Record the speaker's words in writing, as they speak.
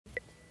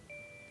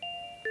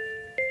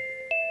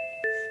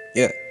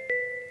Yeah,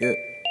 yeah,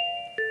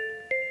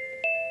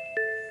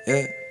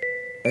 yeah,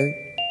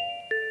 hey.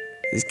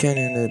 It's Kanna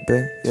in the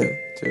bed, yeah.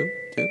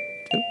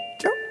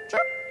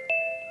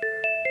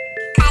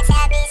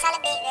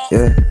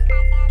 Yeah,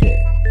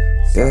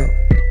 yeah,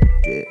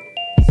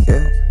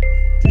 yeah,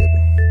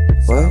 drippin'.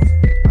 What?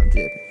 I'm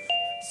drippin'.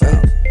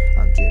 Sauce,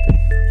 I'm drippin'.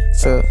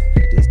 So,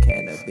 This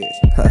Kanna bitch,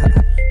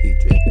 he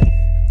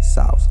drippin'.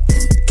 Sauce.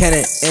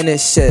 Kanna in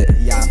this shit.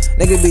 Yeah.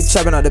 Nigga be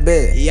trapping out the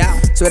bed.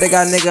 Yeah. Swear they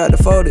got nigga out the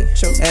 40.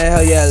 Sure. And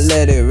hell yeah,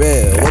 let it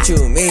rip. What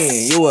you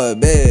mean? You a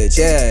bitch.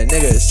 Yeah,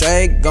 nigga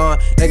straight gone.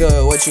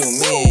 Nigga, what you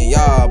mean?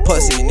 Y'all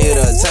pussy need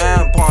a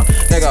tampon.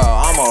 Nigga,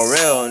 I'm a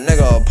real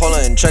nigga.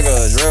 Pulling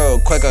triggers real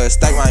quicker.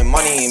 Stack my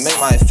money, make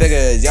my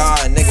figures. Y'all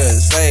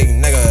niggas fake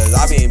niggas.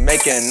 I be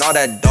making all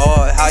that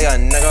dough. How ya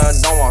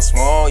nigga don't want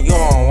small? You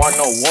don't want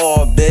no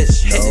war,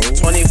 bitch. Hitting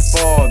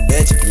 24,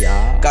 bitch.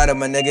 Yeah. Got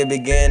him a nigga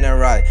begin to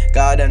right.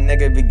 Got a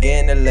nigga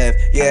begin to lift.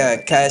 Yeah,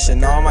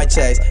 cashing all my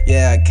checks.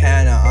 Yeah,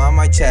 Kanna on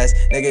my chest.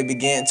 Nigga be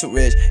getting too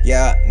rich.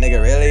 Yeah,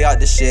 nigga really out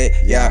the shit.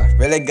 Yeah,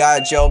 really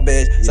got your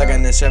bitch.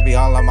 Sucking the strip, be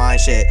all on my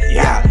shit.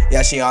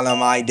 Yeah, she all on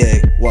my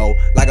dick. Whoa,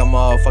 like a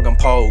motherfucking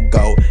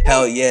pogo.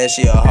 Hell yeah,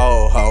 she a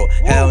ho.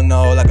 Hell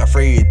no, like a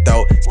free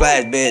throw.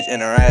 Splash bitch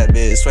and a rat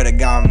bitch. Swear to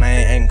God,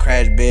 man, and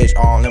crash bitch.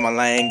 All in my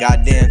lane.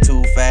 Goddamn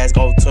too fast,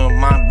 go to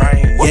my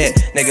brain. Yeah,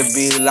 nigga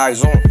be like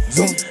zoom.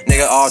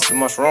 Nigga off the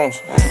mushrooms.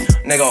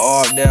 Nigga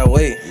off that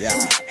way. Yeah.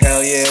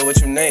 Hell yeah, what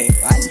you need?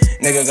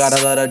 Nigga got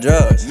a lot of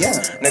drugs. Yeah.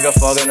 Nigga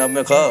fucking up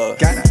in club.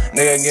 Kanna.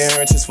 Nigga getting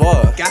rich as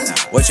fuck. Kanna.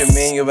 What you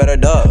mean you better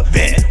duck?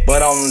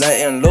 But I'm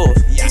letting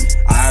loose. Yeah.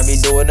 I be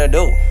doing the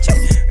do.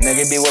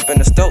 Nigga be whipping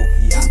the stove.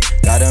 Yeah.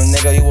 Got him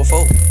nigga, you a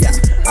fool. Yeah.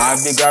 I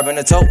be grabbing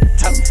the toe.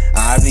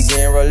 I be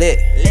getting real lit.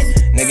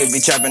 Nigga be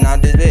trapping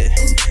out this bitch.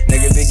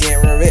 Nigga be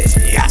getting real rich.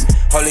 Yeah.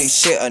 Holy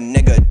shit, a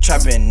nigga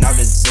trapping out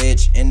this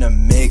bitch in the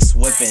mix,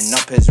 whipping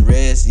up his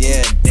wrist.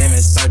 Yeah, damn,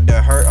 it start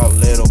to hurt a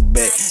little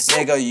bit.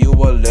 Nigga, you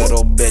a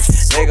little bitch.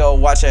 Nigga,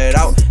 watch it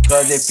out,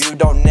 cause if you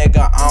don't,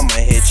 nigga, I'ma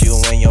hit you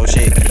in your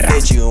shit.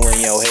 Hit you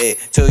in your head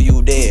till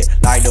you dead.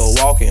 Like the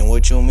walking,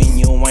 what you mean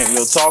you ain't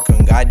real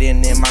talking?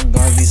 Goddamn, in my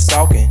guns be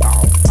stalking.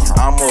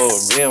 I'm a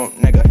real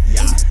nigga.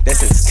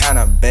 This is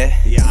kinda bad.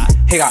 Yeah.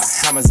 He got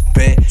hammers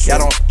bad. Y'all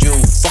don't